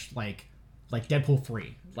finish Deadpool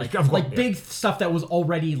 3. Big stuff that was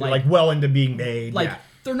already well into being made.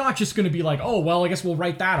 They're not just going to be oh, well, I guess we'll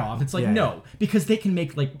write that off. It's no, because they can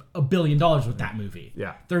make $1 billion with that movie.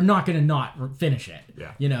 Yeah. They're not going to not finish it.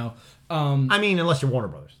 Yeah. Unless you're Warner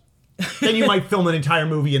Brothers. Then you might film an entire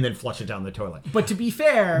movie and then flush it down the toilet. But to be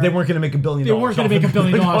fair, they weren't going to make $1 billion. They weren't going to make $1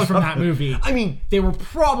 billion from that movie. I mean, they were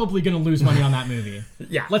probably going to lose money on that movie.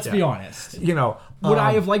 Let's be honest. Would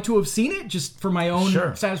I have liked to have seen it just for my own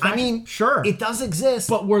satisfaction? I mean, sure, it does exist.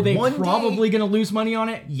 But were they probably going to lose money on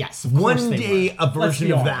it? Yes, of course one they day were. A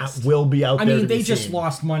version of that will be out there. I mean, they just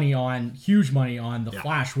lost huge money on The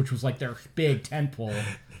Flash, which was their big tentpole.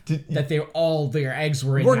 That all their eggs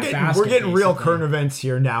were in that basket. We're getting real current events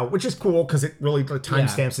here now, which is cool because it really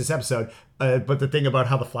timestamps this episode. But the thing about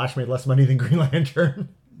how the Flash made less money than Green Lantern,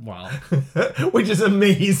 wow, which is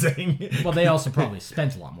amazing. Well, they also probably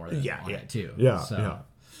spent a lot more than on it too. But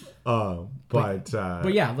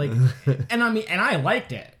yeah, and I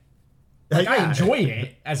liked it. I enjoyed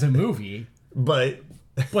it as a movie.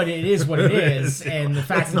 but it is what it is, and the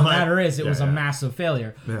fact of the matter is, it was a massive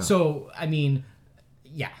failure. Yeah. So I mean,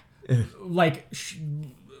 like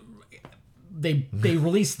they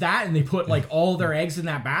released that and they put like all their eggs in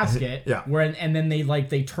that basket. And then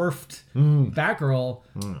they turfed Batgirl,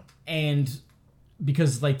 and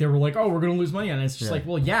because like they were like, oh, we're gonna lose money on it. It's just like,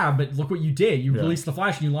 well, yeah, but look what you did. You released The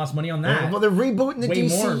Flash and you lost money on that. Well, they're rebooting the way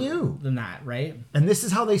DCU more than that, right? And this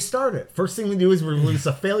is how they start it. First thing we do is we release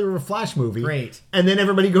a failure of a Flash movie. Great. And then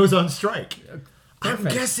everybody goes on strike. Perfect. I'm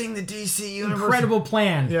guessing the DC universe. Incredible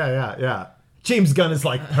plan. Yeah. James Gunn is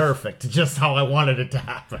like perfect, just how I wanted it to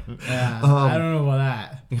happen. Yeah, I don't know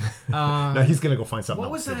about that. No, he's gonna go find something.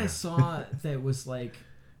 What was that I saw that was like?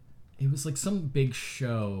 It was like some big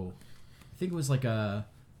show. I think it was like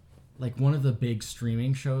one of the big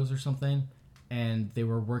streaming shows or something, and they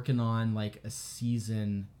were working on like a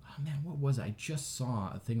season. Oh man, what was it? I just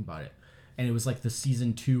saw a thing about it, and it was like the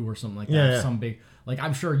season 2 or something like that. Yeah. Some big. Like,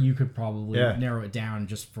 I'm sure you could probably narrow it down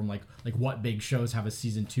just from like what big shows have a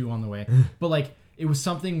season 2 on the way. But like it was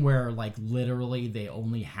something where like literally they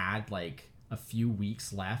only had like a few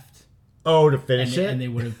weeks left. Oh, to finish it? And they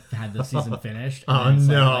would have had the season finished. Oh,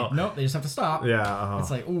 no. Like, nope, they just have to stop. Yeah.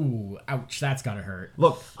 It's like, ooh, ouch, that's gotta hurt.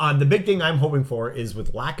 Look, the big thing I'm hoping for is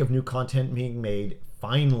with lack of new content being made,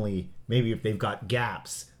 finally, maybe if they've got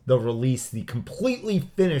gaps, they'll release the completely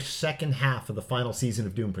finished second half of the final season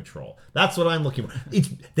of Doom Patrol. That's what I'm looking for.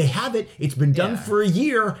 They have it. It's been done for a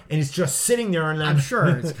year, and it's just sitting there. And I'm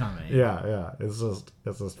sure it's coming. Yeah. It's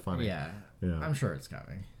just funny. Yeah. I'm sure it's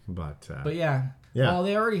coming. But yeah. Well,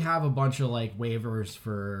 they already have a bunch of like waivers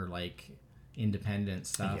for like independent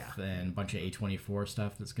stuff and a bunch of A24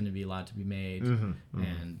 stuff that's going to be allowed to be made,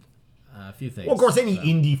 and a few things. Well, of course, any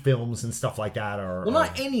indie films and stuff like that are... Well,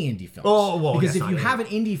 not any indie films. Oh, well, because if you have an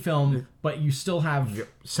indie film, but you still have...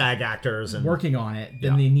 SAG actors and... working on it,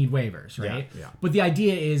 then they need waivers, right? Yeah. But the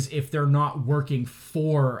idea is if they're not working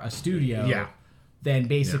for a studio, then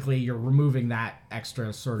basically you're removing that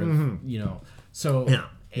extra sort of, so...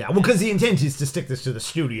 Yeah, well, because the intent is to stick this to the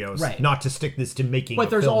studios, not to stick this to making But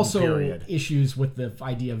a there's film, also period. issues with the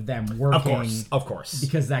idea of them working. Of course.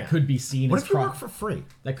 Because that could be seen what as... What if you work for free?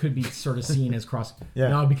 That could be sort of seen as cross...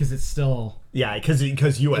 No, because it's still... Yeah,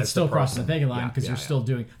 because U.S. It's still crossing the picket line because you're still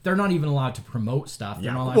doing... They're not even allowed to promote stuff.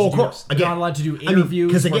 They're not allowed of course. They're not allowed to do interviews.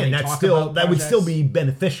 Because again, that would still be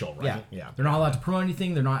beneficial, right? Yeah. They're not allowed to promote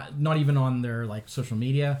anything. They're not even on their like social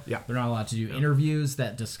media. Yeah. They're not allowed to do interviews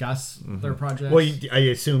that discuss their projects. Well, I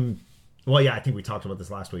assume... Well, yeah, I think we talked about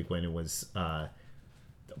this last week when it was the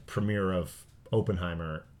premiere of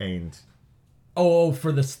Oppenheimer and... Oh,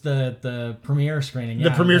 for the premiere screening. Yeah,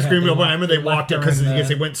 the premiere screening of Oppenheimer, they walked it because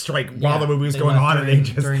they went strike while the movie was going on, and they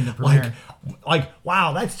just during the premiere. like,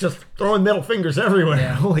 wow, that's just throwing middle fingers everywhere.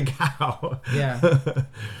 Yeah. Holy cow! Yeah,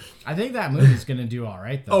 I think that movie's going to do all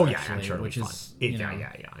right though. Oh yeah, actually, I'm sure. Which is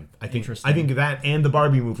I think that and the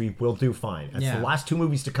Barbie movie will do fine. That's the last two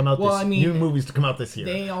movies to come out. New movies to come out this year.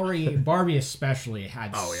 They already Barbie especially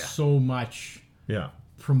had so much. Yeah.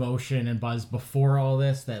 Promotion and buzz before all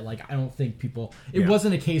this that like I don't think people it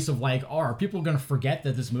wasn't a case of like are people gonna forget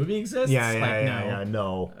that this movie exists.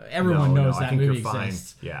 No, everyone knows that movie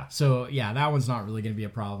exists. Yeah, so that one's not really gonna be a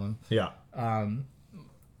problem. So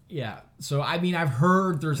I mean I've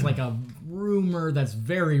heard there's like a rumor that's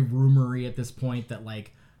very rumory at this point that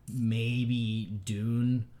like maybe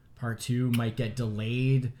Dune Part 2 might get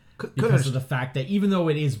delayed because of the fact that even though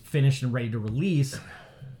it is finished and ready to release,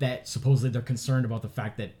 that supposedly they're concerned about the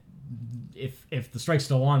fact that if the strike's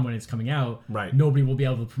still on when it's coming out, nobody will be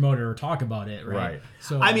able to promote it or talk about it, right?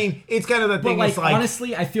 So I mean, it's kind of the thing. But like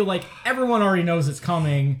honestly, I feel like everyone already knows it's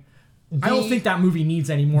coming. I don't think that movie needs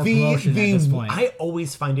any more promotion at this point. I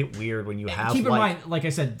always find it weird when you have... Keep in mind, like I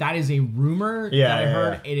said, that is a rumor that I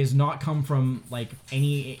heard. It has not come from like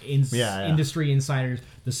any industry insiders.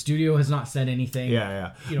 The studio has not said anything.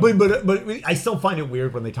 But I still find it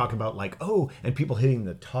weird when they talk about like, and people hitting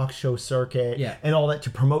the talk show circuit and all that to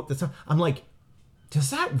promote the stuff. I'm like, does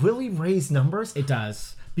that really raise numbers? It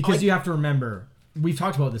does. Because you have to remember, we've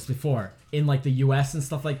talked about this before, in like the US and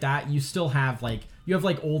stuff like that, you still have like... You have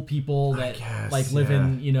like old people that live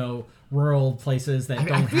in rural places that don't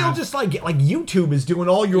have... I feel just like YouTube is doing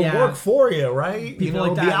all your work for you, right? People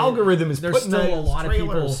like that. The algorithm is there's still a lot of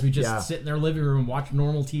people who just sit in their living room and watch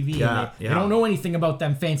normal TV and they don't know anything about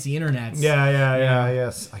them fancy internets.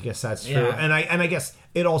 Yes, I guess that's true. And I guess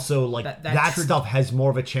it also like that stuff has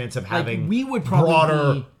more of a chance of having we would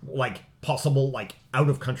probably broader possible out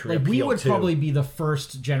of country appeal. We would probably be the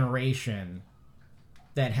first generation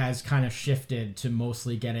that has kind of shifted to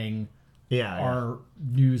mostly getting our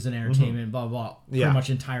news and entertainment, blah, blah, pretty much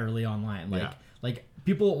entirely online. Like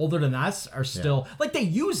people older than us are still like, they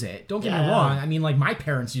use it. Don't get me wrong. I mean, like, my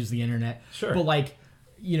parents use the internet. Sure. But, like,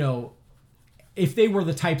 you know, if they were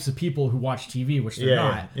the types of people who watch TV, which they're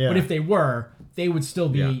not, but if they were, they would still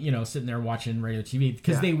be, you know, sitting there watching regular TV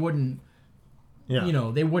because they wouldn't, you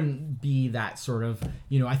know, they wouldn't be that sort of,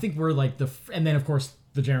 you know, I think we're like and then, of course,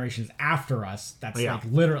 the generations after us, that's like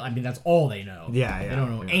literally, I mean, that's all they know. They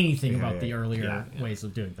don't know anything about the earlier ways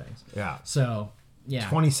of doing things. So,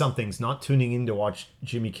 20-somethings not tuning in to watch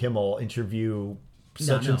Jimmy Kimmel interview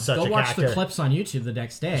such and such a character. Go watch the clips on YouTube the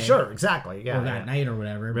next day. Sure, exactly. Or that night or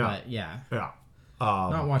whatever, but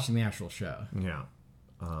not watching the actual show.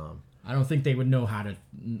 I don't think they would know how to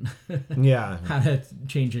how to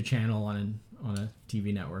change a channel on a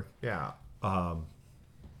TV network.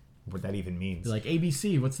 What that even means. Like,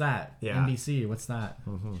 ABC, what's that? NBC, what's that?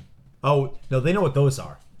 Oh, no, they know what those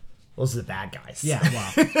are. Those are the bad guys. Yeah,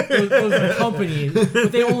 well, those are the companies,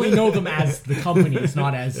 but they only know them as the companies,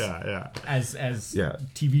 not as as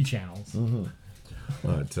TV channels.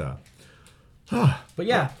 But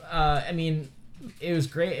I mean, it was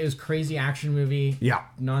great. It was crazy action movie.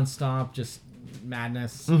 Nonstop, just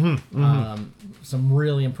madness. Some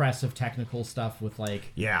really impressive technical stuff with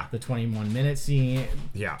like the 21-minute scene.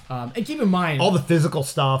 And keep in mind, all the physical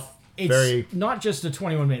stuff. It's not just a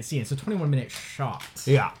 21-minute scene. It's a 21-minute shot.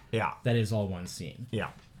 That is all one scene.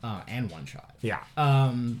 And one shot.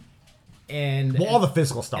 And all the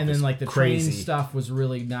physical stuff. And then like the crazy. train stuff was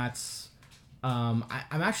really nuts. I'm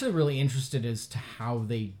actually really interested as to how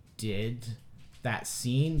they did that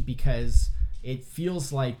scene, because it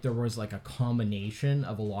feels like there was like a combination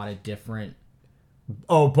of a lot of different.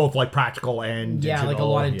 Both like practical and digital. Like a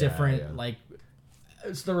lot of different like.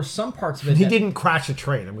 So there were some parts of it. He didn't crash a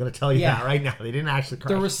train. I'm going to tell you that right now. They didn't actually crash.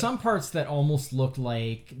 There were some parts that almost looked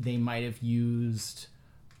like they might have used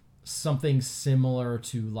something similar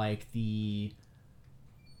to like the,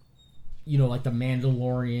 you know, like the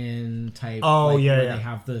Mandalorian type. Where they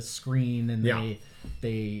have the screen and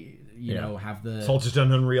they you know have the. It's all just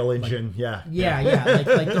an Unreal Engine.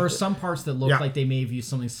 Like there were some parts that looked like they may have used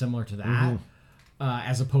something similar to that,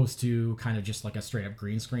 as opposed to kind of just like a straight up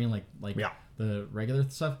green screen, like the regular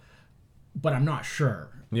stuff, but I'm not sure.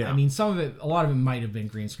 I mean, a lot of it might have been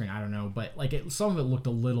green screen. I don't know, but like some of it looked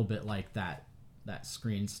a little bit like that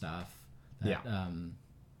screen stuff. I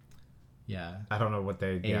don't know what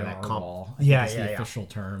they. that wall. That's the official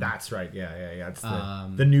term. That's right. It's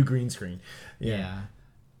the new green screen.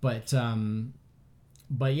 But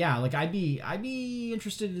like I'd be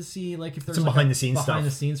interested to see like if there's some like behind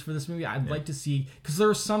the scenes for this movie. I'd like to see, because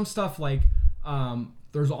there's some stuff like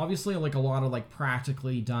there's obviously like a lot of like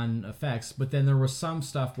practically done effects, but then there was some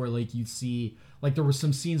stuff where like you'd see like there were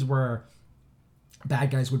some scenes where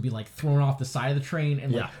bad guys would be like thrown off the side of the train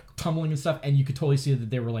and like tumbling and stuff, and you could totally see that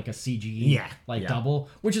they were like a CG double,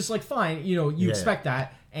 which is like fine, you know, you expect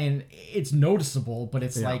that, and it's noticeable, but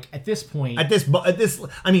it's like at this point,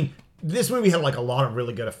 I mean, this movie had like a lot of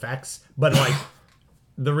really good effects, but like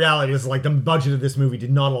the reality is like the budget of this movie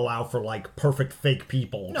did not allow for like perfect fake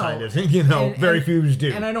people kind of, you know, very few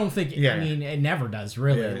do. And I don't think, I mean, it never does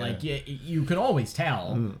really. You can always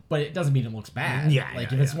tell, but it doesn't mean it looks bad.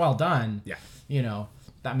 If it's well done, you know,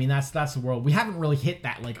 I mean, that's the world. We haven't really hit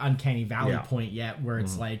that like uncanny valley point yet where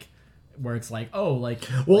it's like, oh, like,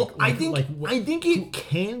 well, I think it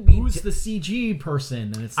can be. Who's the CG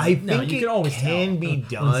person? And it's like, you can always can be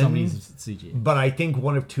done. Somebody's CG. But I think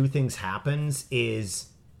one of two things happens is,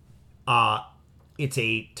 it's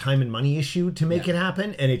a time and money issue to make it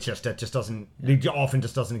happen, and it just doesn't. It often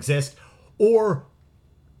just doesn't exist. Or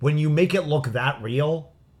when you make it look that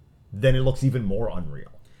real, then it looks even more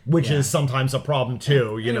unreal. Which is sometimes a problem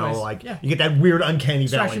too, you know, like you get that weird uncanny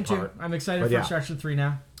valley part. I'm excited for Extraction 3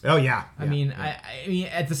 now. Oh yeah. I mean,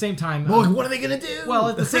 at the same time, well, what are they gonna do? Well,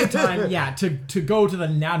 at the same time, to go to the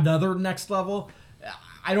another next level,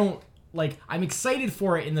 I don't like. I'm excited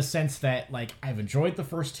for it in the sense that like I've enjoyed the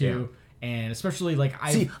first two. And especially like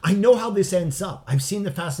I know how this ends up. I've seen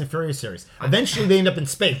the Fast and Furious series. Eventually, they end up in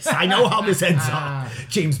space. I know how this ends up.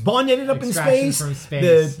 James Bond ended up in space. From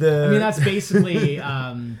space. I mean, that's basically,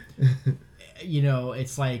 you know,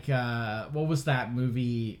 it's like what was that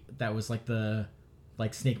movie that was like the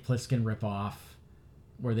Snake Plissken ripoff,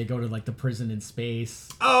 where they go to like the prison in space?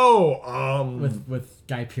 With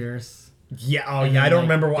Guy Pearce. Yeah. Oh, yeah. I don't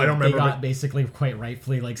remember. They got basically quite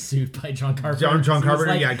rightfully like sued by John Carpenter. John Carpenter.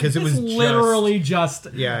 Like, because it was literally just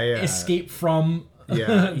escape from.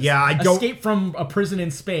 I don't escape from a prison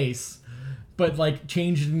in space. but like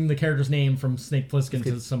changing the character's name from Snake Plissken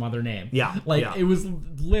to some other name. Yeah. Like it was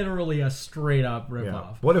literally a straight up ripoff.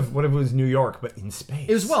 Yeah. What if it was New York but in space?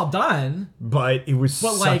 It was well done, but it was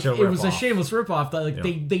such a ripoff. It was a shameless ripoff that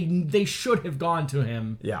like they should have gone to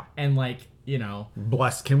him. Yeah. And like, you know,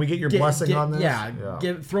 can we get your blessing on this? Yeah.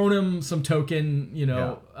 Thrown him some token, you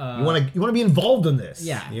know. Yeah. You want to be involved in this.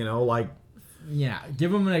 Yeah. You know, like. Yeah.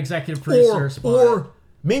 Give him an executive producer spot. Or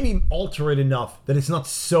maybe alter it enough that it's not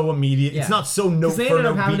so immediate. Yeah. It's not so note for note. Because they ended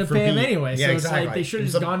up having to pay him anyway. So it's like they should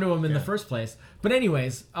have just gone to him in the first place. But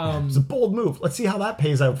anyways, it's a bold move. Let's see how that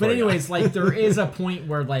pays out. But anyways, like there is a point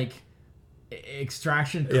where like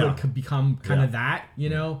Extraction could become kind of that, you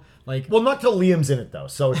know, like. Well, not till Liam's in it though,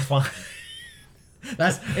 so it's fine.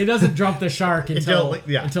 It doesn't jump the shark until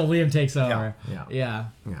Liam takes over. Yeah.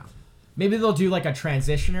 Maybe they'll do like a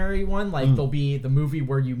transitionary one, like there'll be the movie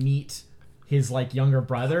where you meet his like younger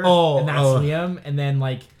brother, and that's Liam, and then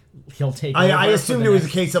like he'll take. I assumed it was a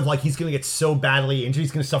case of like he's gonna get so badly injured,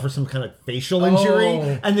 he's gonna suffer some kind of facial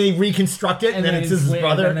injury, and they reconstruct it, and then it's his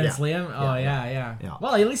brother, and then it's Liam. Oh yeah.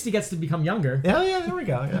 Well, at least he gets to become younger. Yeah. There we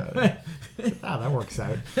go. Yeah. That works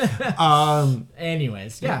out.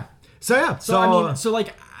 Anyways, yeah. So I mean,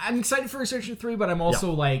 like I'm excited for Extraction 3, but I'm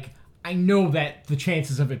also like. I know that the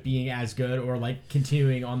chances of it being as good or like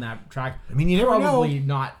continuing on that track, I mean, you never probably know.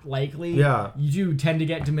 Not likely. Yeah, you do tend to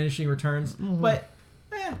get diminishing returns, but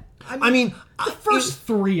I mean, the first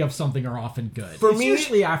 3 of something are often good. For me,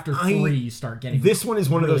 usually after 3 you start getting. This one is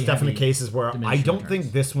one really of those definite cases where I don't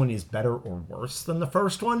think this one is better or worse than the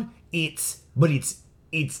first one. It's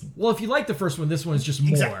well, if you like the first one, this one is just more.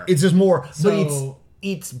 Exactly. It's just more, but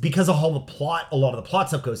it's because of how a lot of the plot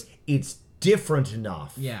stuff goes. It's different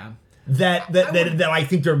enough. Yeah. That I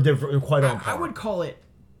think they're quite on par. I would call it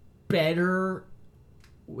better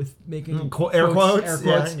with making air quotes.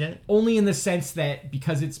 Yeah. Only in the sense that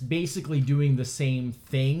because it's basically doing the same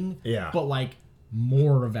thing, but like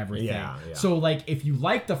more of everything. Yeah. So like if you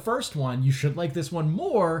like the first one, you should like this one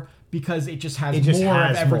more because it just has more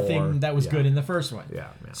of everything that was good in the first one. Yeah.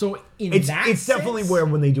 So it's definitely where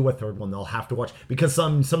when they do a third one, they'll have to watch because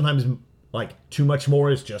sometimes. Like too much more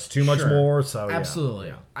is just too much more. So absolutely.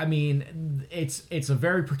 Yeah. I mean, it's a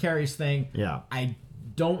very precarious thing. Yeah. I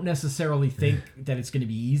don't necessarily think that it's going to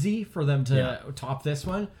be easy for them to top this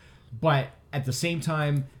one, but at the same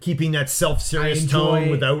time, keeping that self-serious tone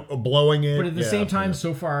without blowing it. But at the same time,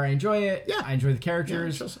 so far I enjoy it. Yeah. I enjoy the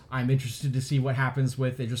characters. Yeah, I'm interested to see what happens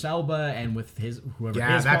with Idris Elba and with whoever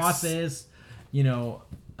his boss is. You know.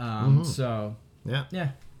 So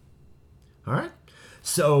yeah. All right.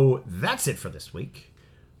 So that's it for this week.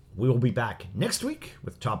 We will be back next week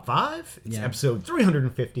with Top 5. It's episode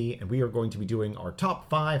 350, and we are going to be doing our Top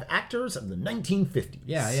 5 actors of the 1950s.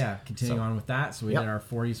 Yeah. Continuing on with that. So we did our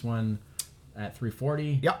 40s one at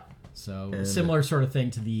 340. Yep. So similar sort of thing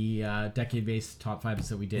to the decade-based Top 5s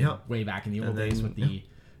that we did way back in the old days with the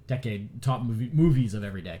decade top movies of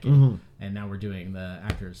every decade. And now we're doing the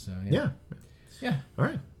actors. So yeah. All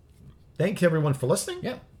right. Thanks, everyone, for listening.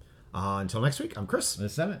 Yep. Until next week, I'm Chris.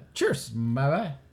 This is Emmett. Cheers. Bye-bye.